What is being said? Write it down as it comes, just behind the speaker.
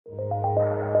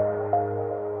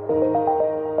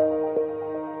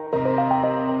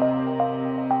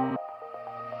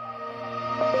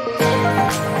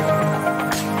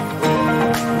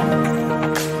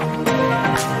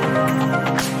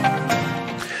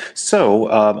So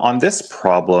on this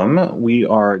problem, we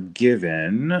are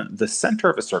given the center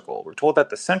of a circle. We're told that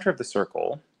the center of the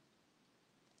circle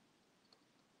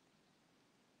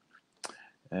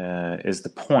is the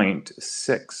point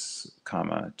 6,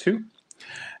 2.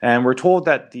 And we're told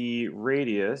that the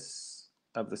radius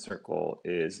of the circle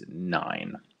is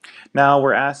 9. Now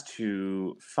we're asked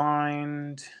to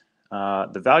find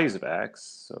the values of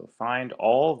x. So find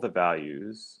all of the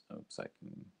values. Oops, I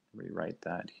can rewrite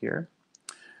that here.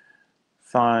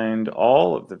 Find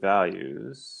all of the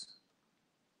values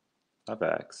of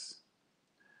x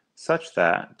such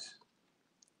that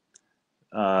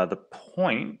the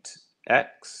point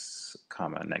x,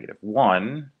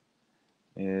 -1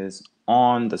 is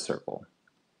on the circle.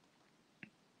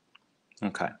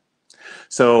 Okay,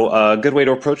 so a good way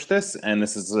to approach this, and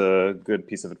this is a good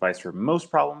piece of advice for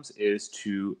most problems, is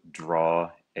to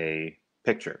draw a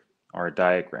picture or a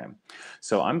diagram.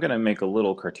 So I'm going to make a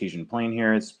little Cartesian plane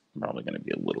here. It's probably going to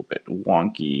be a little bit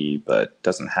wonky, but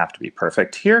doesn't have to be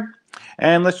perfect here.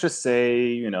 And let's just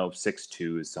say, 6,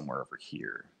 2 is somewhere over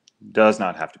here. Does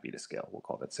not have to be to scale. We'll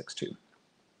call that 6, 2.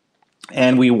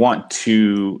 And we want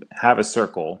to have a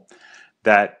circle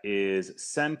that is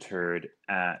centered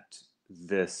at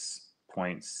this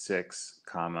point 6,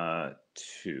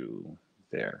 2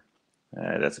 there.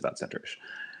 That's about centerish.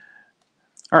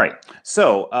 All right,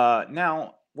 so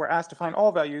now we're asked to find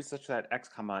all values such that x,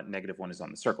 -1 is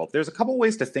on the circle. There's a couple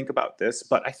ways to think about this,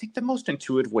 but I think the most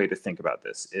intuitive way to think about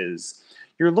this is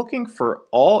you're looking for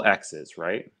all x's,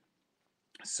 right?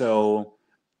 So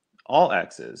all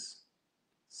x's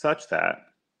such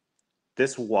that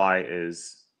this y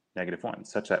is -1,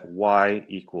 such that y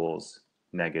equals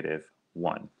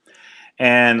 -1.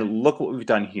 And look what we've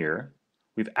done here.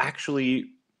 We've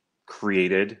actually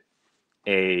created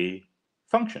a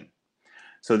function.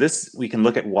 So this, we can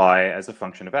look at y as a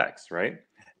function of x, right?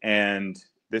 And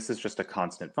this is just a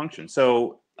constant function.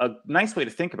 So a nice way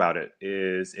to think about it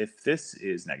is, if this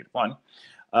is -1,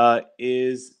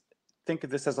 is think of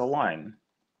this as a line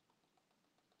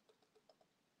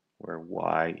where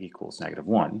y equals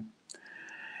 -1.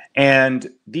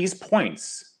 And these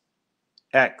points,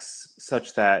 x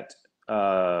such that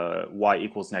y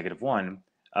equals -1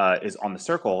 is on the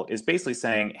circle, is basically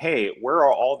saying, hey, where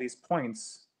are all these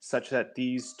points such that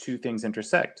these two things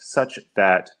intersect, such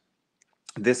that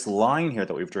this line here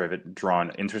that we've drawn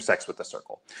intersects with the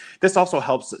circle. This also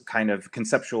helps kind of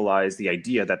conceptualize the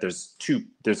idea that there's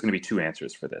going to be two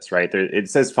answers for this, right? It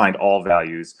says find all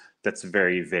values. That's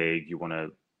very vague. You want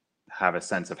to have a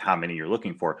sense of how many you're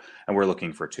looking for, and we're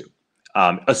looking for 2.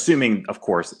 Assuming, of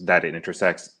course, that it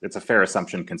intersects. It's a fair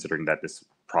assumption considering that this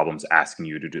problem's asking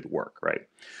you to do the work, right?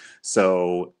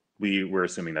 So we're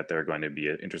assuming that they're going to be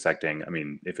intersecting. I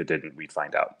mean, if it didn't, we'd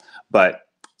find out. But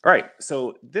all right,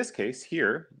 so this case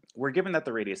here, we're given that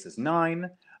the radius is 9,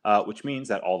 which means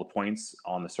that all the points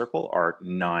on the circle are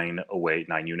 9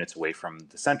 units away from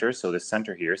the center. So this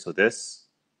center here, so this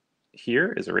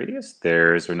here is a radius.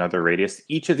 There's another radius.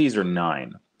 Each of these are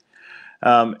 9.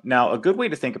 Now, a good way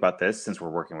to think about this, since we're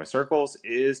working with circles,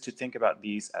 is to think about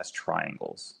these as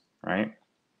triangles, right?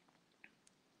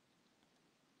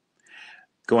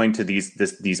 Going to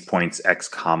these points x,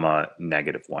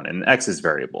 -1, and x is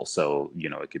variable, so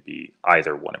it could be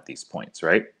either one of these points,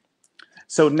 right?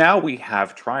 So now we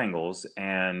have triangles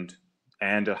and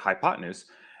a hypotenuse,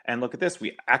 and look at this.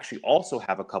 We actually also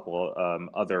have a couple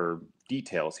other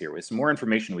details here with some more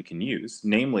information we can use.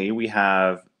 Namely,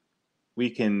 we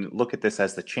can look at this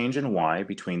as the change in y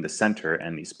between the center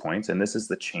and these points, and this is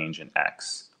the change in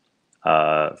x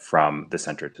from the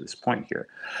center to this point here.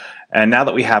 And now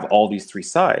that we have all these three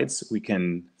sides, we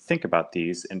can think about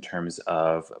these in terms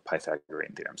of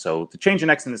Pythagorean theorem. So the change in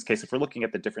x in this case, if we're looking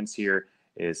at the difference here,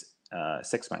 is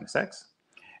 6 minus x.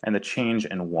 And the change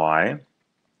in y,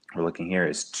 we're looking here,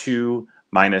 is 2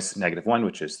 minus -1,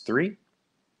 which is 3.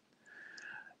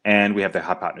 And we have the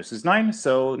hypotenuse is 9.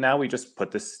 So now we just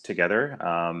put this together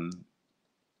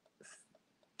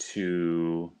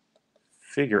to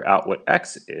figure out what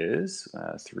x is.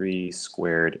 3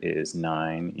 squared is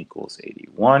 9 equals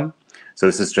 81. So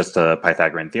this is just a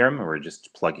Pythagorean theorem. We're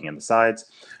just plugging in the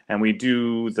sides. And we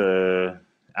do the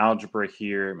algebra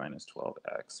here. Minus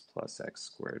 12x plus x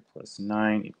squared plus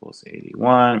 9 equals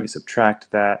 81. We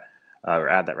subtract that, or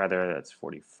add that rather. That's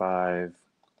 45.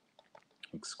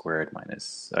 X squared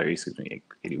minus,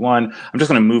 81. I'm just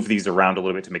going to move these around a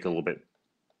little bit to make it a little bit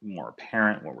more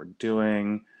apparent what we're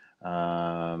doing.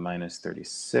 Minus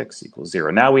 36 equals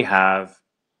 0. Now we have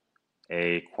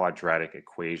a quadratic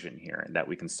equation here that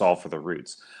we can solve for the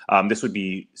roots. This would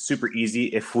be super easy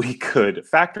if we could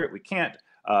factor it. We can't,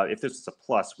 If this is a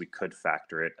plus, we could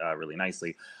factor it really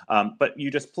nicely. But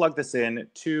you just plug this in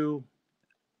to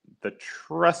the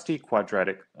trusty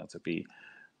quadratic, that's a B,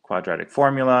 quadratic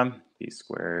formula, b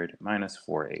squared minus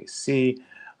 4ac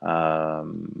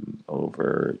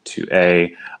over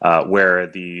 2a, where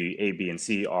the a, b, and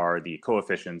c are the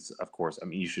coefficients. Of course, I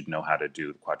mean, you should know how to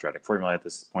do the quadratic formula at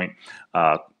this point.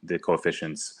 The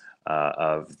coefficients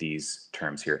of these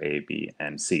terms here, a, b,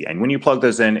 and c. And when you plug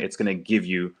those in, it's going to give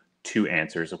you two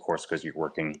answers, of course, because you're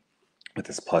working with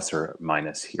this plus or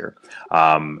minus here.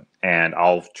 And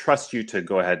I'll trust you to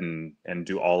go ahead and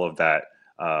do all of that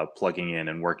plugging in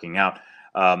and working out.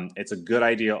 It's a good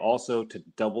idea also to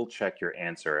double check your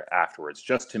answer afterwards,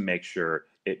 just to make sure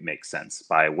it makes sense.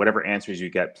 By whatever answers you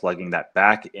get, plugging that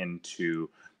back into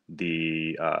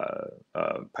the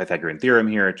Pythagorean theorem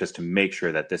here, just to make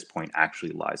sure that this point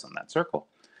actually lies on that circle.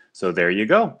 So there you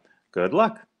go. Good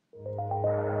luck.